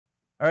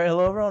All right,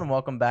 hello everyone, and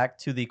welcome back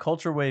to the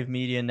Culture Wave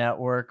Media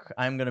Network.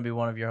 I'm going to be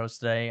one of your hosts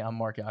today. I'm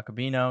Mark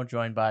Jacobino,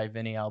 joined by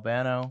Vinny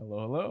Albano. Hello,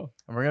 hello.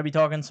 And we're going to be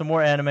talking some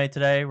more anime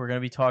today. We're going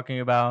to be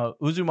talking about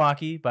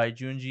Uzumaki by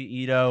Junji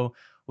Ito.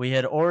 We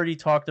had already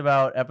talked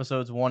about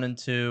episodes 1 and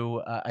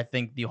 2. I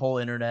think the whole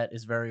internet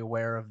is very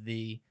aware of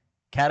the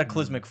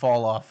cataclysmic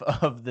fall off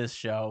of this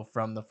show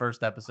from the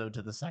first episode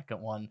to the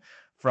second one,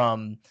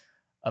 from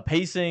a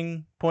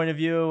pacing point of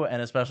view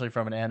and especially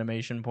from an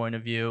animation point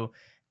of view.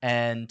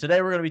 And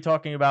today we're going to be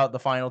talking about the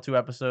final 2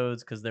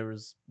 episodes because there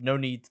was no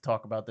need to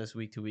talk about this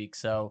week to week.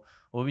 So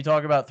we'll be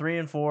talking about 3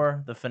 and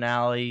 4, the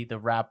finale, the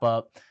wrap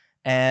up,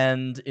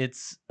 and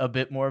it's a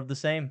bit more of the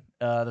same.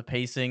 The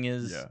pacing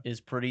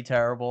is pretty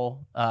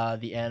terrible.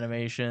 The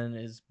animation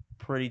is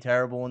pretty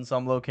terrible in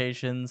some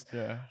locations.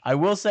 Yeah. I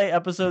will say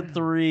episode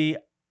 3,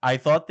 I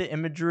thought the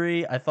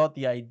imagery, I thought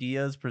the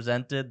ideas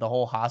presented, the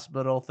whole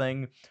hospital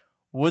thing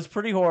was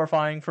pretty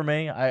horrifying for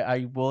me.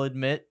 I will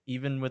admit,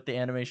 even with the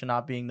animation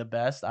not being the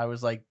best, I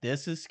was like,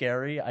 this is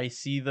scary. I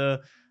see the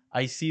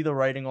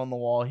writing on the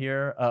wall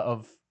here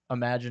of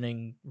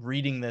imagining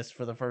reading this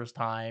for the first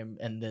time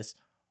and this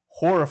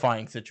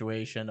horrifying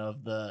situation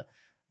of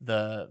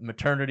the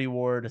maternity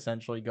ward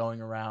essentially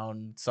going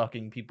around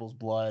sucking people's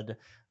blood.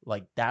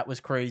 Like, that was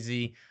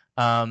crazy.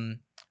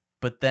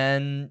 But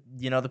then,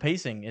 the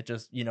pacing, it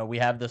just, we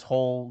have this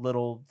whole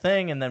little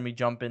thing and then we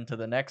jump into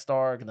the next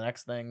arc, the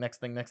next thing, next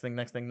thing.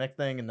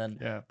 And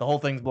then the whole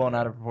thing's blown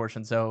out of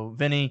proportion. So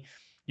Vinny,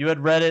 you had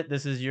read it.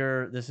 This is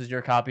your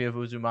copy of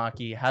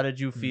Uzumaki. How did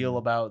you feel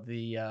about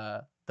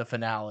the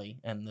finale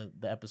and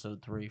the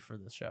episode 3 for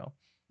this show?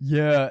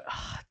 Yeah,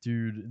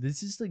 dude,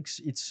 this is like,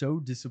 it's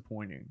so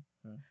disappointing.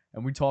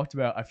 And we talked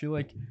about, I feel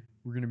like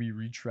we're going to be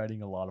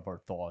retreading a lot of our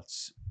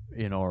thoughts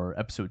in our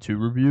episode 2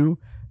 review,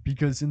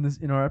 because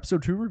in our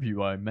episode 2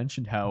 review, I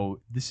mentioned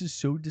how this is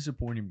so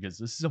disappointing because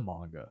this is a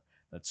manga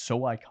that's so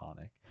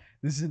iconic.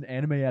 This is an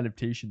anime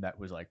adaptation that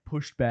was like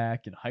pushed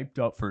back and hyped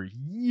up for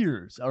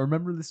years. I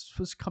remember this was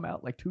supposed to come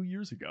out like 2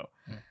 years ago.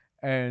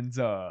 And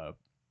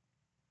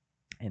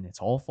it's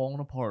all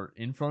falling apart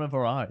in front of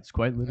our eyes,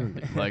 quite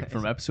literally, like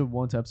from episode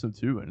 1 to episode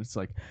 2. And it's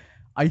like,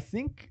 I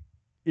think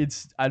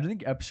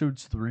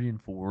episodes 3 and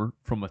 4,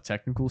 from a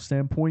technical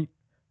standpoint,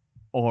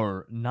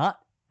 are not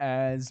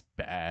as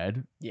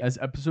bad as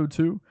episode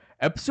 2.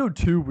 Episode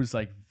 2 was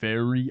like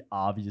very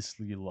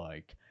obviously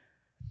like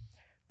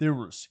there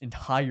was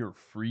entire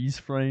freeze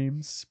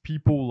frames.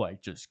 People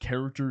like just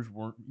characters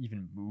weren't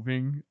even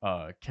moving.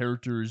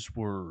 Characters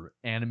were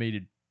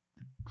animated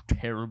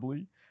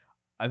terribly.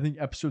 I think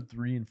episode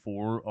 3 and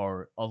 4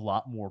 are a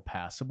lot more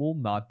passable.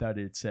 Not that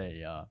it's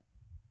a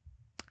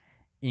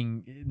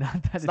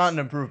it's not an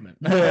improvement.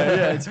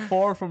 It's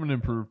far from an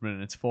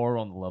improvement. It's far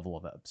on the level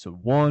of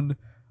episode 1.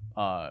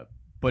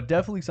 But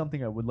definitely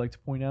something I would like to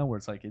point out, where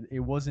it's like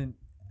it wasn't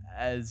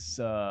as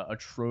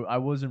I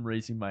wasn't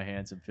raising my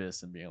hands and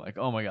fists and being like,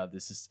 oh my god,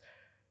 this is,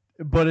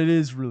 but it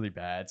is really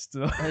bad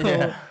still.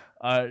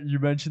 You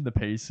mentioned the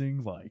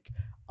pacing. Like,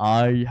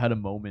 I had a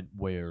moment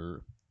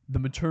where the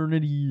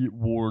maternity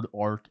ward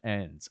arc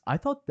ends. I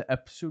thought the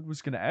episode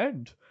was gonna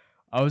end.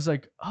 I was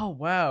like, oh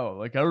wow,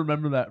 like I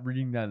remember that,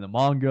 reading that in the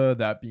manga,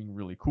 that being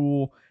really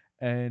cool.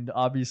 And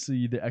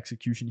obviously the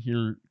execution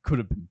here could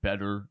have been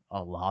better,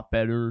 a lot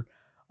better.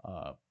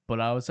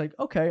 But I was like,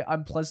 okay,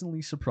 I'm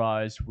pleasantly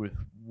surprised with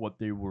what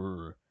they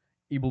were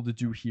able to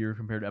do here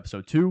compared to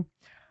episode 2.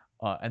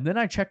 And then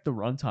I checked the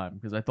runtime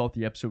because I thought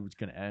the episode was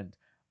going to end.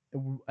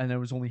 And I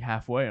was only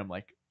halfway. I'm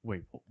like,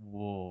 wait,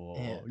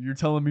 whoa. You're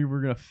telling me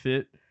we're going to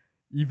fit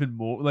even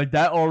more? Like,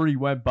 that already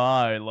went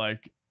by.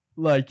 Like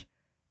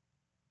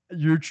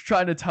you're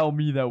trying to tell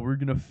me that we're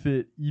going to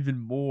fit even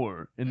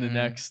more in the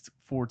next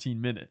 14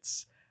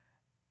 minutes.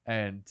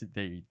 And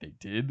they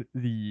did.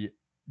 The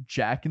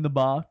Jack in the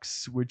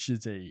Box, which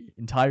is a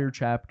entire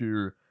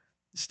chapter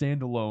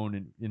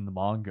standalone in the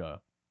manga.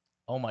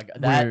 Oh my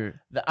god,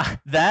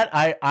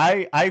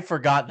 I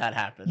forgot that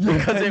happened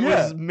because it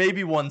was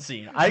maybe one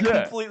scene. I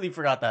completely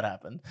forgot that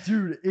happened.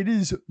 Dude, it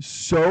is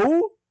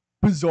so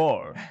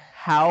bizarre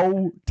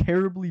how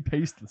terribly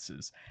paced this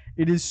is.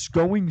 It is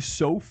going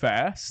so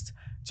fast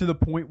to the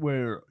point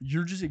where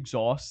you're just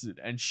exhausted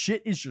and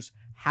shit is just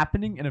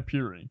happening and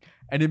appearing,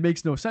 and it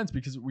makes no sense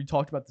because we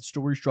talked about the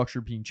story structure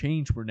being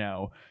changed, where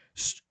now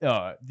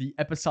the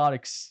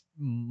episodic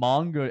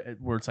manga,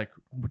 where it's like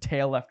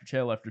tale after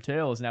tale after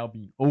tale, is now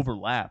being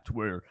overlapped,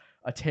 where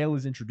a tale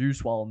is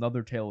introduced while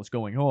another tale is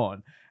going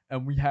on,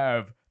 and we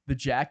have the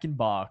Jack in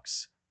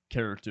Box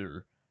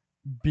character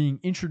being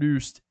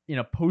introduced in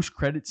a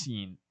post-credit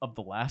scene of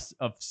the last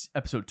of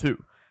episode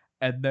 2,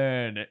 and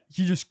then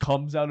he just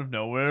comes out of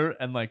nowhere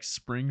and like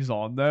springs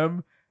on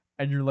them.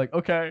 And you're like,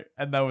 okay,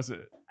 and that was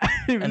it.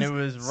 It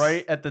was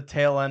right at the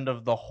tail end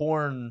of the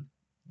horn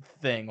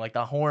thing, like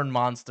the horn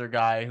monster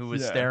guy who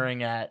was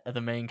staring at the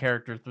main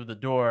character through the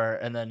door,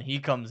 and then he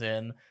comes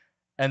in,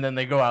 and then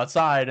they go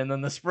outside, and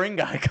then the spring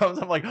guy comes.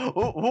 I'm like,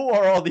 who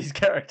are all these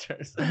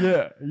characters?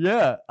 And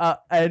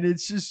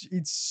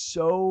it's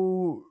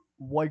so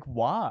like,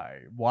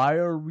 why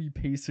are we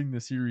pacing the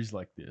series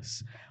like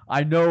this?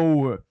 I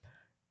know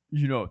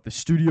the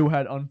studio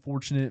had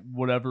unfortunate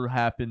whatever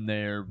happened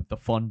there with the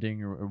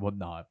funding or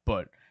whatnot,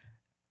 but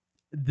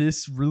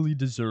this really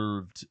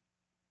deserved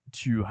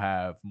to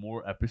have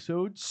more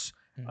episodes,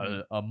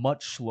 a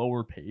much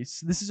slower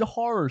pace. This is a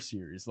horror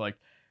series. Like,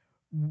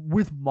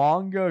 with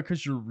manga,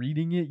 because you're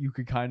reading it, you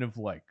could kind of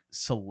like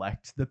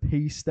select the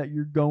pace that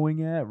you're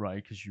going at,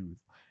 right? Because you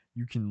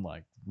can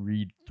like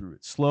read through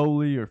it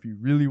slowly, or if you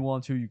really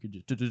want to, you could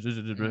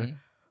just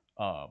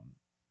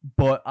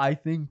but I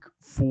think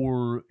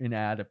for an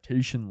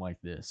adaptation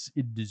like this,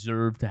 it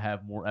deserved to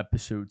have more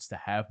episodes, to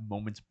have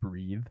moments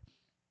breathe,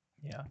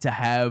 to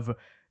have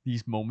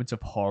these moments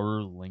of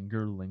horror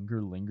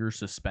linger,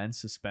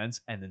 suspense,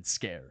 and then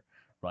scare,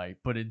 right?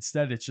 But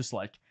instead, it's just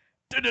like,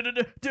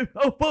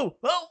 oh,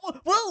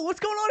 whoa, what's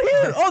going on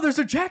here? Oh, there's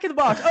a Jack in the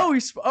Box.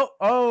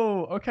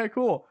 Oh, okay,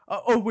 cool.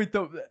 Oh, wait,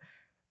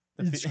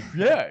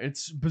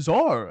 it's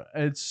bizarre.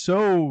 It's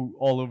so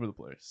all over the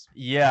place.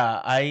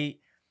 Yeah,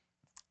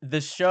 the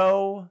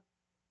show,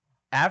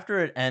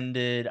 after it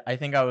ended, I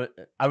think I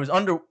was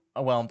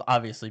underwhelmed,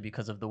 obviously,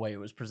 because of the way it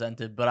was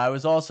presented, but I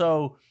was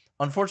also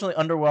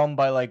unfortunately underwhelmed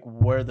by like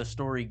where the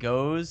story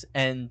goes.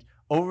 And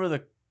over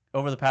the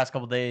past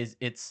couple days,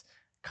 it's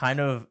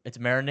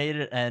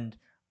marinated, and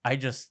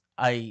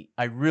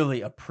I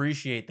really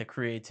appreciate the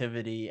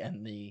creativity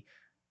and the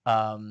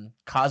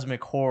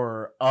cosmic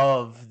horror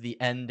of the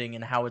ending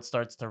and how it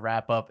starts to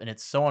wrap up. And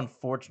it's so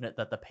unfortunate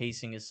that the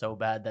pacing is so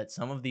bad that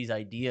some of these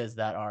ideas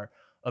that are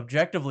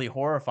objectively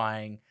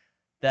horrifying,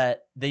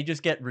 that they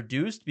just get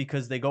reduced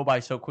because they go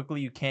by so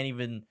quickly you can't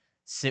even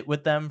sit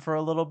with them for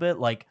a little bit.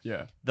 Like,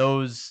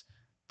 those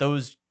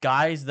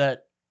guys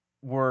that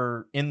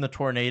were in the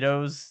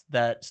tornadoes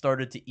that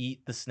started to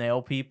eat the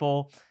snail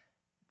people,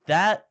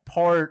 that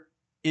part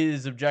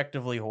is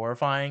objectively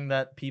horrifying,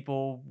 that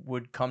people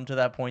would come to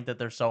that point that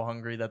they're so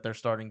hungry that they're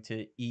starting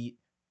to eat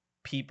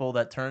people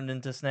that turned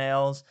into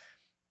snails.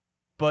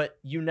 But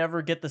you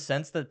never get the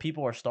sense that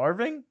people are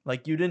starving.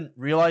 Like, you didn't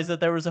realize that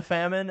there was a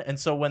famine. And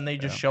so when they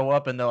just show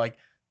up and they're like,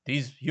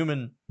 these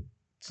human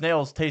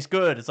snails taste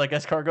good, it's like,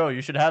 escargot,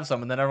 you should have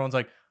some. And then everyone's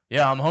like,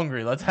 yeah, I'm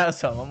hungry, let's have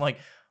some. I'm like,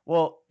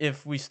 well,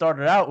 if we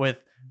started out with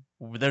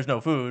there's no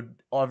food,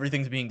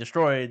 everything's being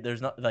destroyed,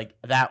 there's not, like,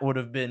 that would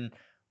have been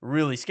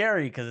really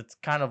scary, because it's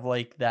kind of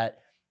like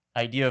that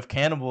idea of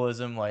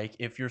cannibalism. Like,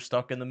 if you're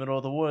stuck in the middle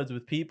of the woods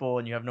with people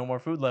and you have no more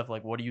food left,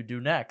 like, what do you do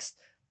next?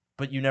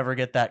 But you never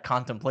get that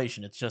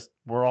contemplation. It's just,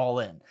 we're all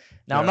in.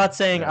 Now, I'm not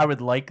saying I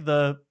would like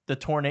the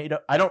tornado.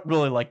 I don't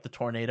really like the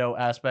tornado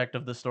aspect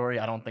of the story.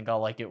 I don't think I'll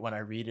like it when I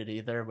read it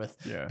either, with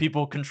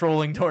people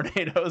controlling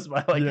tornadoes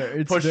by like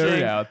it's pushing.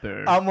 very out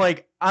there. I'm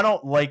like, I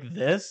don't like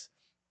this,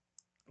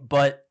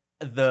 but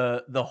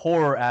the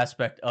horror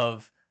aspect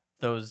of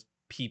those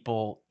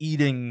people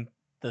eating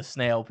the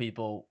snail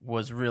people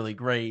was really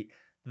great.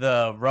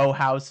 The row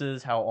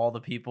houses, how all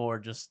the people are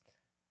just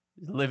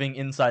living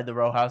inside the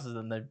row houses,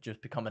 and they've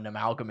just become an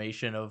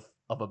amalgamation of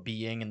a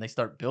being, and they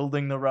start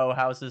building the row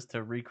houses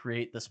to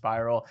recreate the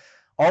spiral.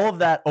 All of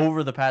that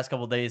over the past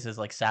couple of days has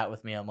like sat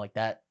with me. I'm like,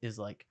 that is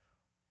like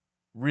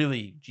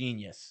really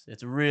genius.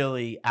 It's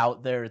really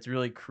out there. It's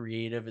really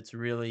creative. It's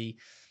really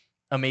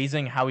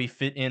amazing how we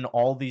fit in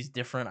all these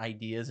different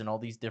ideas and all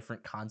these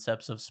different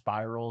concepts of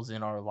spirals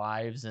in our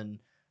lives, and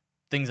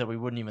things that we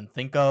wouldn't even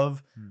think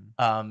of,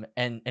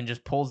 and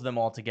just pulls them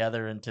all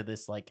together into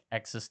this like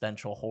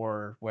existential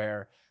horror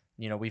where,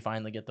 we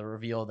finally get the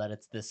reveal that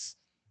it's this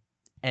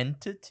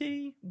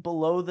entity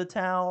below the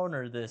town,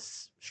 or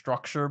this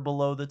structure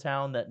below the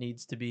town that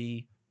needs to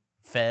be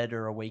fed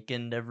or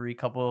awakened every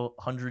couple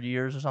hundred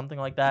years or something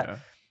like that.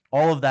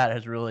 All of that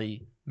has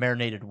really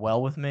marinated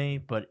well with me,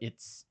 but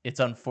it's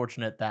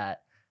unfortunate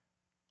that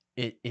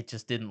it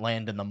just didn't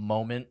land in the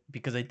moment,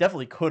 because it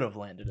definitely could have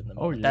landed in the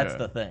moment. That's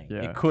the thing.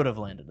 It could have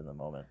landed in the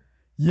moment.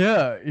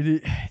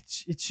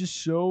 It's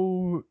just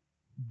so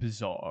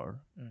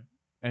bizarre.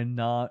 And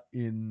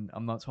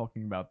I'm not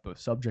talking about the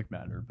subject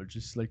matter, but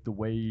just like the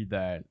way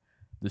that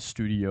the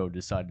studio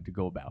decided to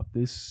go about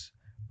this,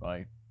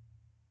 right?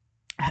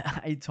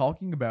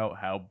 Talking about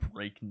how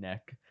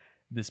breakneck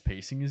this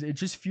pacing is, it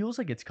just feels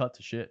like it's cut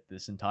to shit,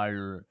 this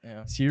entire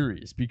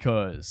series,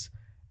 because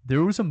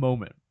there was a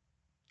moment,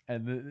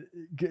 and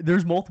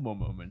there's multiple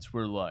moments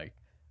where like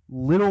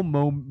little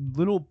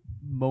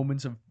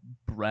moments of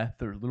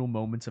breath or little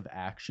moments of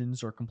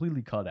actions are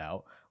completely cut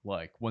out.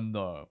 Like when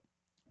the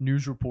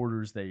news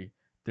reporters,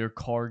 their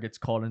car gets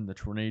caught in the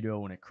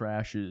tornado and it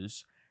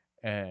crashes,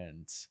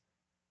 and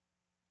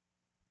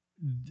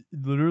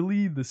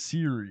literally the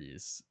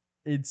series,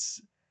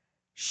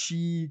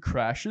 she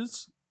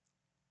crashes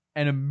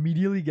and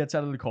immediately gets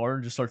out of the car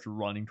and just starts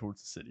running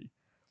towards the city.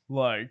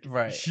 Like,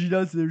 she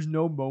does. There's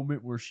no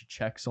moment where she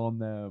checks on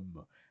them,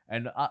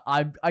 and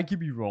I could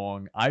be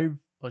wrong.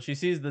 Well, she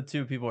sees the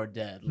two people are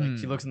dead. Like,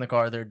 she looks in the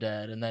car, they're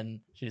dead, and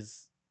then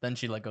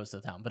she like goes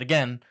to the town. But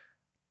again,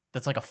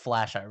 that's like a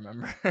flash I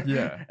remember.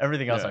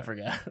 Everything else I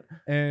forget.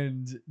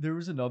 And there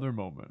was another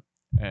moment,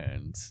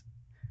 and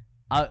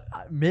I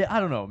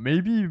don't know.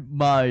 Maybe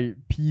my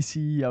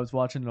PC. I was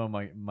watching it on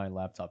my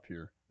laptop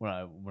here when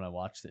I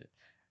watched it,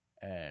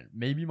 and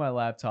maybe my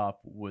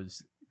laptop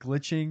was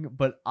glitching,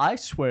 but I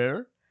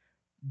swear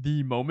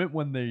the moment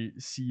when they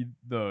see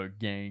the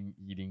gang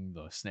eating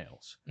the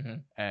snails,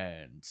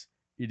 and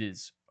it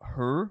is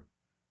her,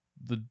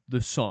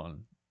 the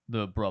son,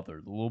 the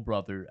brother, the little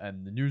brother,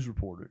 and the news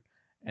reporter,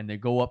 and they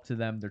go up to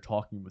them, they're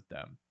talking with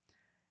them,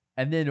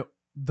 and then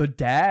the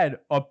dad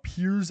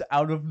appears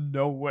out of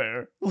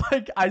nowhere.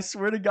 Like, I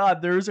swear to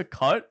God, there is a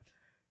cut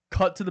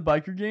to the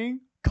biker gang,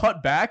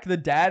 cut back, the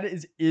dad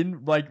is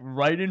in, like,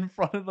 right in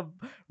front of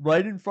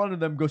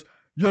them, goes,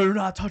 "You're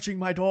not touching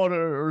my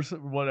daughter," or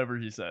whatever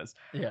he says.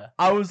 Yeah.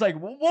 I was like,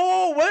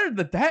 whoa, where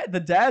the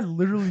dad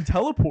literally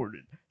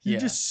teleported. He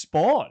just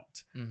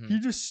spawned. He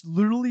just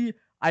literally,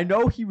 I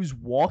know he was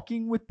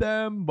walking with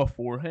them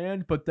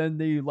beforehand, but then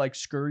they like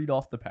scurried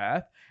off the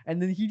path, and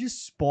then he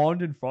just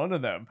spawned in front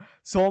of them.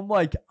 So I'm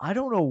like, I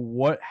don't know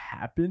what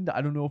happened.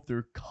 I don't know if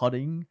they're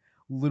cutting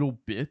little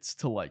bits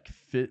to like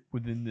fit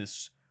within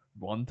this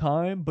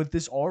runtime, but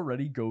this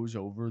already goes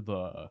over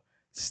the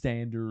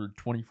standard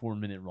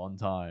 24-minute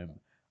runtime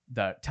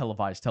that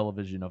televised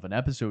television of an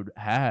episode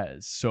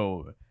has.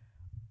 So,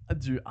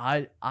 dude,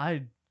 I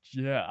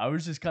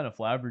was just kind of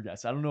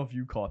flabbergasted. I don't know if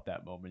you caught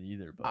that moment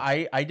either, but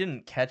I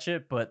didn't catch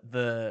it, but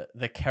the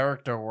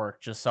character work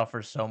just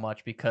suffers so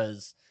much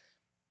because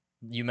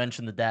you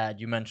mentioned the dad,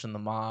 you mentioned the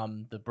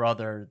mom, the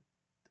brother,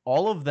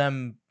 all of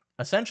them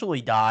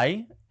essentially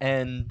die,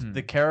 and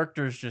the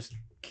characters just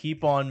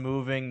keep on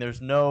moving.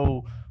 There's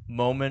no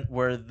moment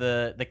where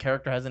the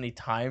character has any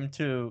time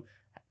to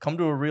come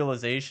to a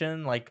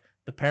realization. Like,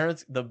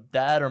 the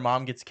dad or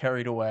mom gets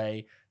carried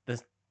away.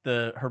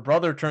 Her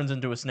brother turns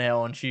into a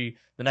snail, and the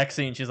next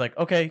scene she's like,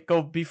 "Okay,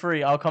 go be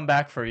free. I'll come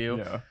back for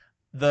you."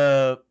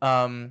 yeah.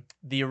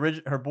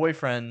 Her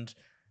boyfriend,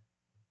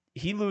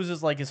 he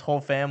loses like his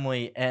whole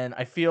family, and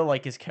I feel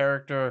like his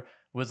character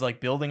was like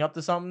building up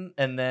to something,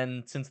 and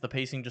then since the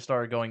pacing just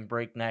started going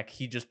breakneck,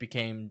 he just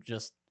became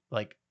just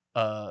like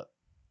a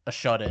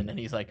shut in, and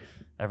he's like,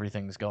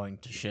 "Everything's going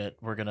to shit.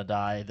 We're gonna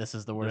die. This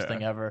is the worst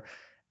thing ever."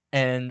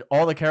 And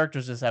all the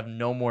characters just have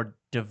no more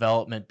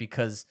development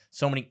because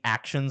so many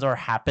actions are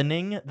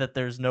happening that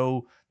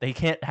they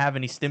can't have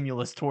any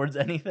stimulus towards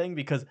anything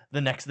because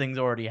the next thing's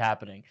already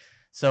happening.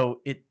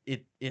 So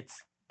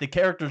it's the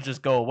characters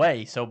just go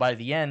away. So by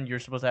the end, you're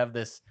supposed to have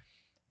this,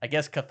 I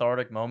guess,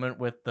 cathartic moment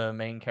with the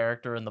main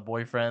character and the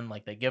boyfriend.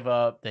 Like, they give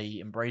up, they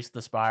embrace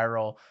the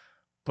spiral,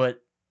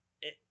 but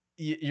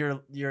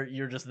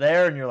you're just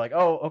there, and you're like,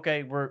 "Oh,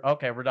 okay, we're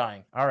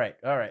dying. All right.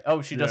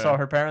 Oh, she just saw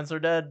her parents are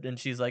dead, and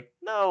she's like,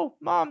 'No,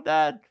 mom,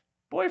 dad,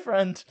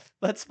 boyfriend,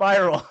 let's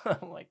spiral.'"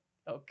 I'm like,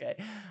 "Okay,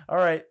 all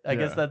right. I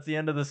guess that's the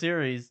end of the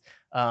series."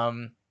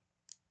 And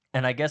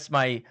I guess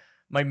my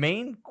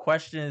main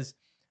question is,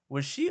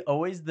 was she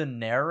always the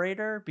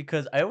narrator?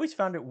 Because I always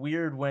found it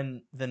weird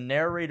when the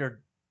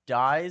narrator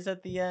dies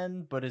at the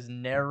end, but is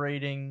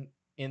narrating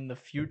in the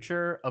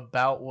future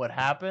about what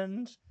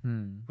happened.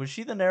 Was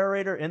she the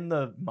narrator in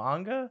the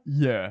manga?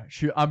 Yeah,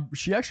 she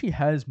actually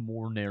has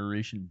more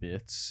narration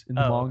bits in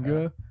the manga.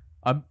 Okay.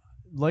 I'm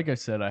like I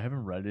said, I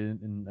haven't read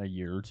it in a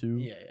year or two.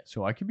 Yeah.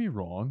 So I could be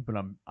wrong, but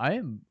I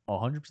am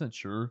 100%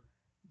 sure,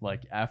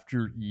 like,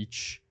 after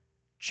each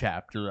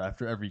chapter,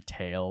 after every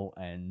tale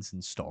ends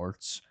and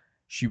starts,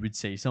 she would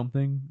say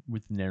something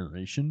with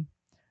narration.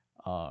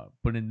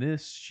 But in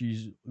this,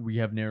 we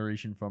have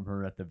narration from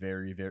her at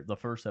the the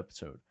first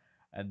episode,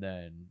 and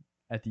then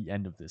at the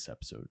end of this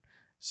episode.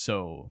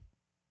 So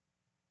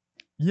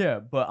yeah,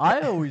 but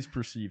I always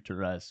perceived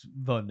her as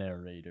the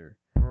narrator.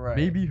 Right.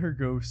 Maybe her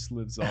ghost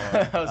lives on.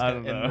 I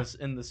don't know.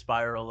 In the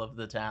spiral of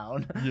the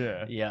town.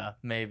 Yeah. Yeah,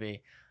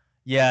 maybe.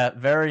 Yeah,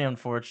 very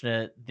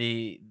unfortunate.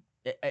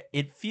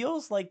 It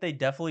feels like they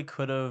definitely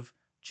could have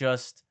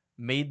just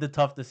made the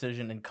tough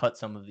decision and cut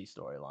some of these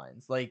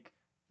storylines. Like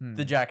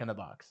the Jack in the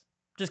Box.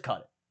 Just cut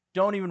it.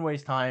 Don't even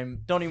waste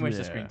time. Don't even waste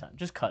the screen time.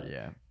 Just cut it.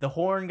 Yeah. The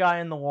horn guy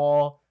in the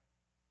wall,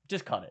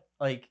 just cut it.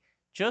 Like,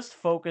 just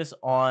focus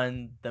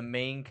on the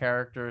main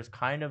characters,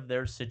 kind of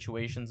their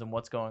situations and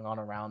what's going on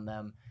around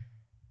them.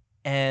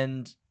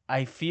 And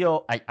I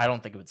feel, I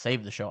don't think it would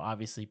save the show,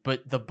 obviously,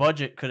 but the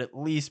budget could at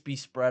least be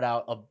spread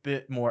out a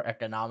bit more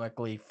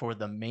economically for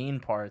the main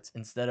parts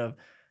instead of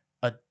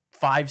a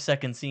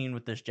 5-second scene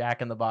with this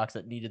Jack in the Box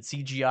that needed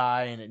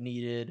CGI and it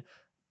needed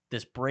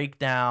this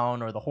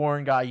breakdown, or the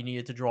horn guy, you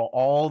needed to draw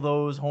all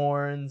those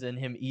horns and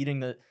him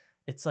eating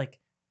it's like,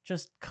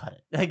 just cut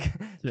it. Like,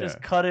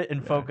 just cut it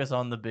and focus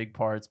on the big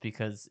parts,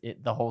 because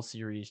the whole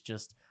series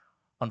just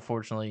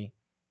unfortunately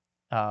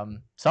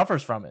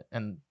suffers from it.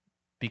 And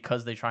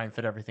because they try and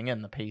fit everything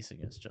in, the pacing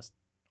is just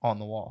on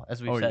the wall,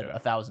 as we've said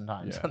 1,000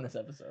 times on this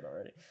episode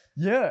already.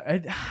 Yeah,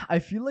 I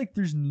feel like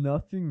there's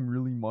nothing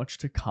really much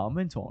to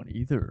comment on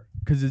either,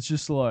 because it's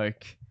just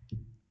like,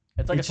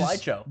 it's like a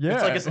slideshow.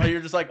 Yeah. It's like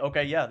you're just like,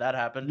 okay, yeah, that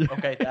happened.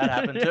 Okay, that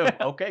happened too.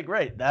 Okay,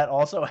 great. That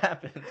also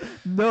happened.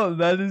 No,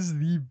 that is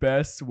the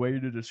best way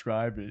to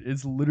describe it.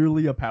 It's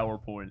literally a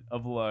PowerPoint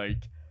of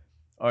like,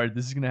 all right,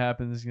 this is going to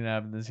happen, this is going to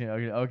happen, this is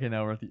going to okay,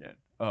 now we're at the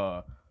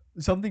end.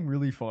 Something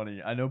really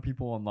funny. I know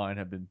people online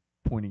have been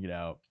pointing it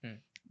out.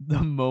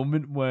 the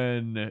moment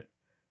when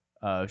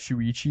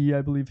Shuichi,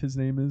 I believe his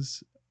name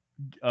is,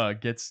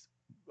 gets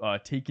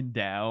taken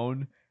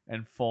down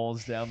and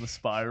falls down the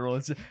spiral.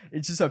 It's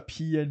just a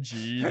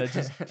PNG that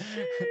just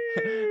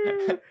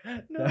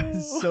that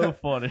is No. so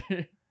funny.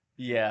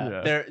 Yeah,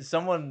 Yeah. there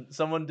someone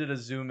did a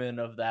zoom in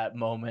of that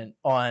moment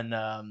on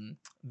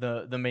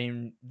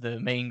the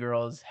main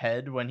girl's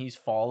head when he's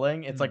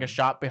falling. It's like a Mm.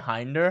 shot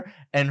behind her,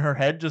 and her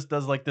head just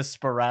does like this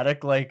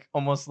sporadic, like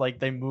almost like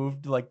they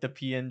moved like the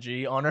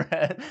PNG on her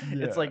head.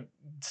 It's Yeah. like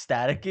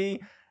staticky,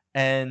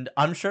 and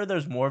I'm sure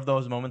there's more of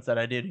those moments that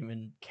I didn't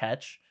even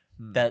catch.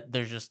 Hmm. That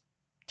there's just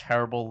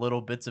terrible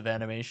little bits of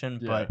animation,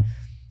 Yeah. but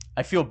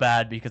I feel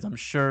bad because I'm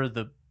sure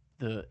the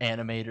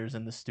animators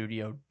in the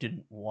studio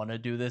didn't want to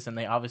do this, and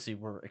they obviously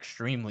were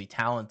extremely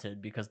talented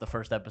because the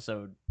first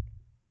episode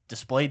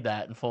displayed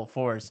that in full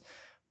force.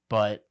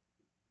 But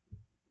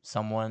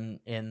someone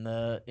in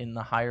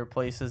the higher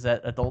places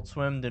at Adult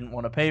Swim didn't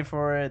want to pay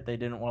for it. They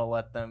didn't want to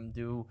let them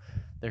do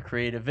their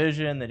creative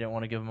vision. They didn't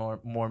want to give them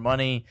more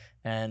money,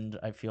 and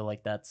I feel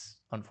like that's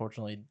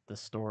unfortunately the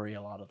story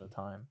a lot of the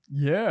time.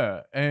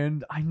 Yeah,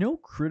 and I know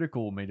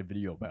Critical made a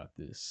video about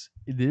this.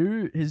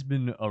 There has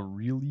been a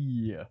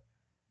really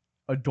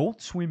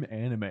Adult Swim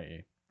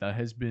anime that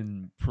has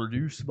been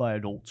produced by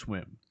Adult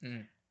Swim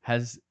Mm.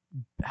 has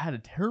had a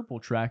terrible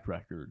track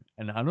record,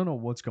 and I don't know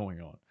what's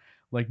going on.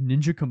 Like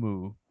Ninja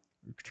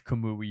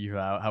Kamui,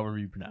 however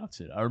you pronounce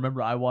it. I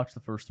remember I watched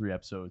the first 3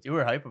 episodes. You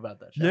were hype about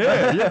that show.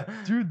 Yeah,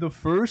 dude. The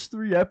first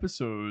 3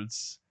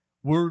 episodes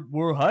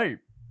were hype,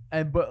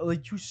 but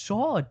like you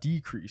saw a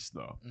decrease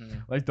though.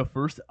 Mm. Like the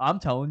first, I'm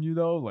telling you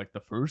though, like the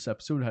first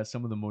episode has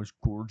some of the most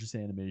gorgeous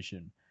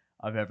animation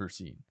I've ever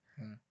seen.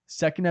 Mm.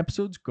 Second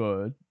episode's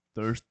good.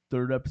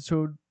 Third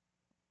episode,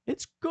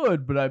 it's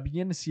good, but I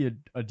began to see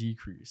a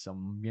decrease.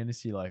 I'm beginning to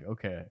see like,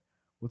 okay,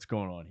 what's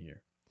going on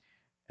here?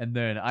 And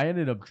then I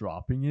ended up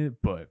dropping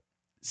it, but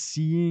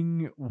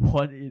seeing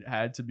what it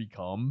had to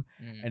become,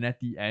 Mm. and at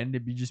the end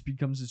it just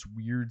becomes this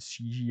weird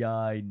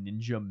CGI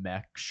ninja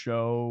mech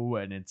show,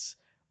 and it's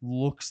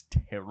looks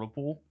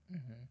terrible.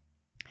 Mhm.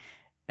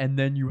 And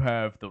then you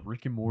have the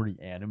Rick and Morty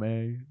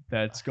anime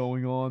that's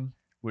going on,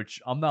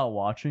 which I'm not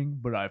watching,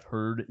 but I've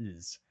heard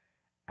is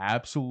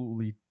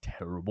absolutely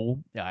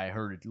terrible. Yeah, I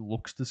heard it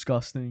looks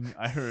disgusting.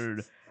 I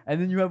heard,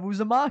 and then you have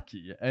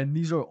Uzumaki, and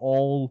these are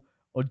all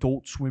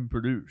Adult Swim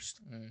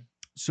produced. Mm.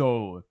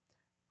 So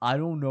I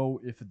don't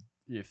know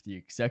if the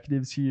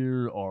executives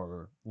here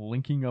are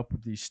linking up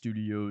with these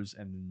studios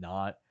and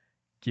not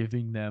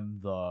giving them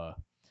the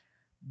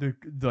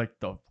like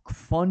the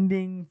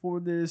funding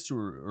for this,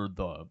 or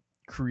the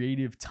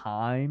creative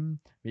time.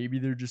 Maybe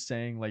they're just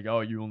saying like, oh,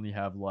 you only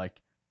have like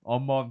a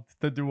month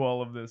to do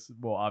all of this.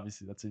 Well,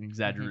 obviously that's an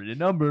exaggerated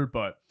number,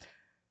 but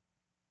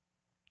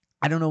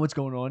I don't know what's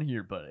going on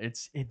here. But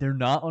they're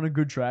not on a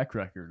good track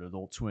record,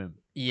 Adult Swim.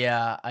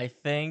 Yeah, I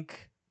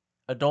think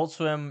Adult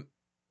Swim,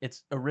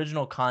 its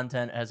original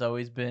content has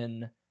always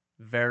been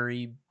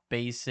very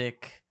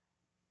basic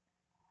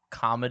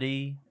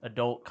comedy,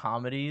 adult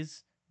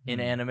comedies in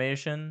Hmm.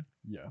 animation.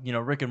 Yeah. You know,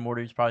 Rick and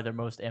Morty is probably their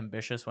most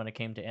ambitious when it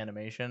came to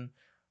animation,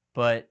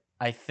 but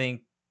I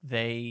think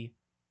they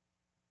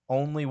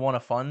only want to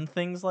fund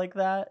things like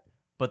that,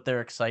 but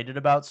they're excited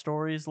about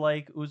stories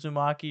like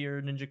Uzumaki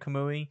or Ninja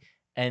Kamui,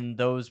 and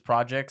those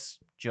projects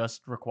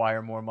just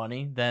require more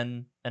money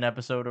than an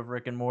episode of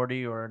Rick and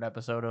Morty or an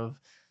episode of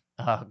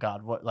oh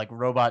god, what like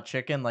Robot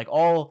Chicken, like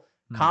all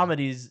Hmm.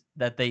 comedies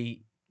that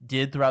they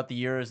did throughout the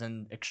years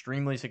and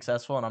extremely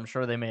successful, and I'm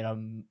sure they made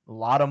a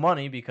lot of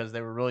money because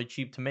they were really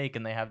cheap to make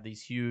and they have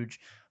these huge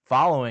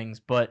followings,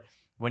 but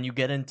when you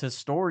get into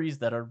stories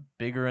that are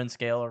bigger in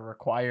scale or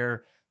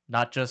require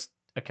not just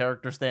a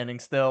character standing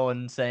still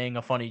and saying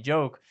a funny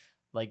joke,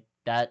 like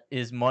that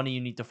is money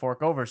you need to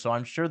fork over. So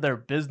I'm sure their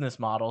business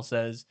model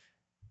says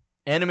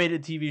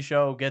animated TV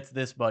show gets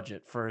this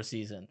budget for a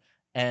season.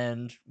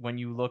 And when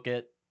you look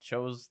at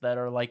shows that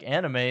are like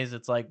animes,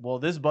 it's like, well,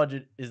 this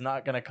budget is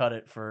not going to cut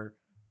it for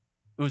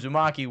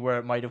Uzumaki where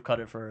it might have cut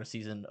it for a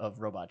season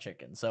of Robot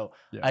Chicken. So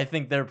Yeah. I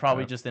think they're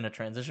probably Yeah. just in a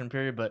transition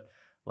period, but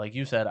like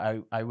you said,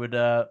 I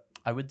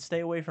would stay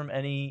away from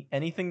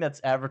anything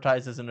that's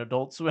advertised as an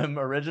Adult Swim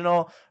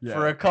original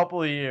for Yeah. a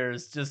couple of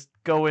years. Just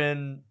go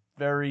in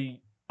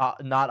very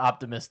not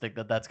optimistic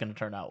that that's going to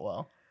turn out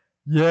well.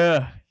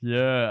 Yeah,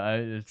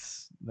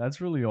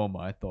 that's really all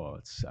my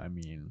thoughts. I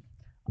mean,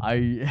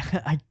 I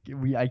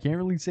I can't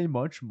really say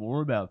much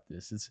more about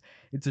this.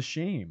 It's a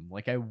shame.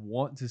 Like I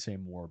want to say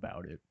more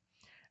about it.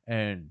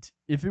 And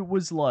if it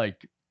was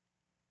like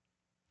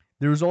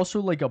there's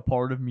also like a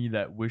part of me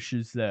that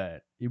wishes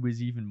that it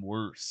was even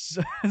worse.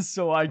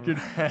 So I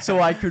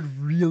could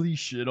really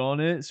shit on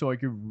it, so I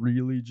could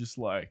really just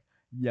like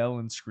yell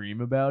and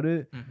scream about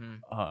it.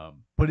 Hmm.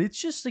 But it's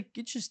just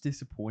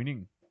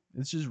disappointing.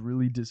 It's just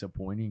really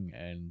disappointing,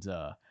 and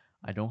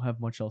I don't have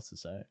much else to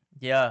say.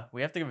 Yeah,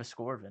 we have to give a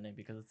score, Vinny,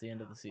 because it's the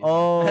end of the season.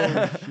 Oh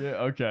shit.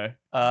 Okay.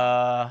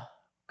 God,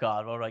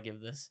 what do I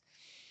give this?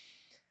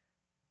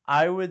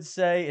 I would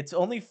say it's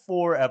only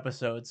 4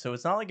 episodes, so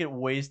it's not like it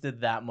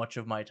wasted that much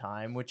of my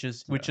time, which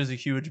is a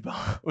huge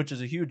which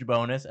is a huge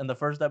bonus. And the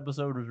first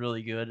episode was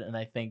really good, and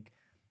I think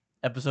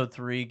episode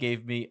 3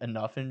 gave me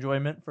enough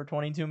enjoyment for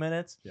 22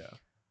 minutes. Yeah.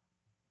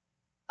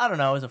 I don't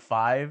know. Is a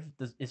 5?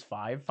 Is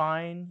 5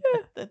 fine?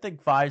 I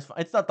think 5's fine.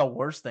 It's not the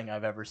worst thing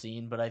I've ever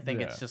seen, but I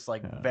think it's just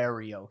like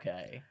very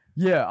okay.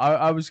 Yeah,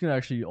 I was gonna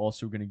actually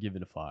also gonna give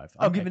it a 5.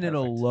 I'm giving it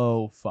a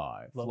low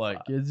 5. Low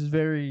like 5.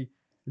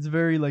 it's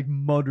very like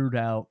muttered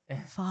out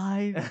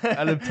 5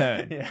 out of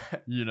 10. Yeah.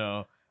 You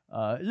know,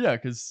 yeah,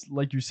 because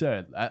like you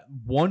said, at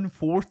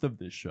 1/4 of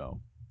this show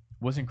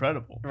was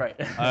incredible, Right.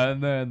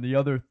 and then the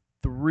other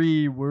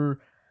 3 were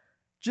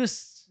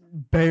just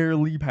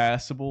barely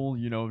passable.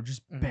 You know,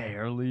 just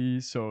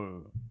barely.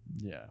 So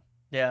yeah.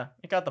 Yeah,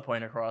 it got the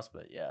point across,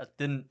 but yeah, it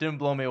didn't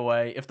blow me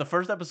away. If the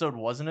first episode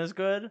wasn't as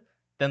good,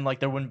 then like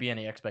there wouldn't be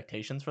any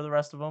expectations for the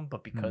rest of them.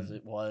 But because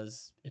it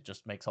was, it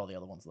just makes all the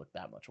other ones look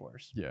that much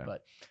worse. Yeah.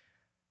 But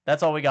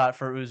that's all we got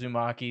for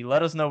Uzumaki.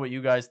 Let us know what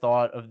you guys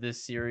thought of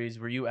this series.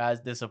 Were you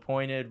as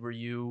disappointed? Were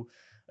you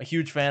a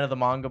huge fan of the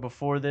manga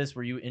before this?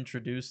 Were you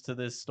introduced to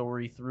this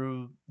story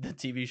through the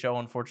TV show,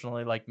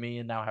 unfortunately, like me,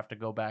 and now have to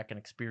go back and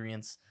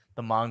experience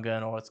the manga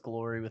in all its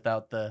glory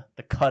without the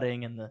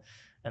cutting and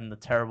the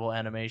terrible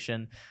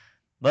animation?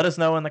 Let us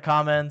know in the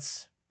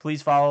comments.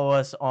 Please follow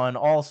us on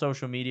all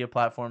social media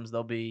platforms.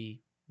 They'll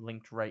be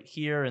linked right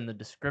here in the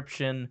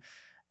description.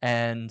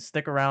 And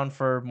stick around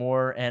for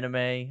more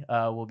anime.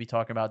 We'll be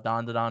talking about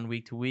Dandadan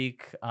week to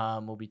week.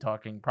 We'll be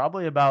talking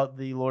probably about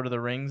the Lord of the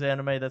Rings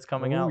anime that's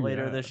coming out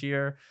later this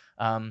year.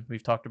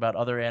 We've talked about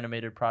other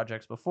animated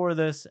projects before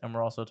this, and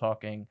we're also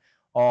talking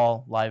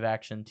all live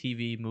action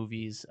TV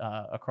movies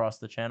across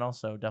the channel.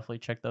 So definitely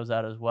check those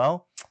out as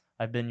well.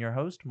 I've been your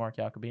host, Mark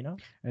Jacobino.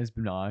 And it's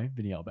been I,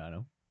 Vinny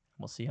Albano.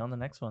 We'll see you on the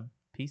next one.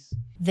 Peace.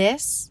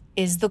 This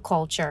is The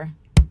Culture.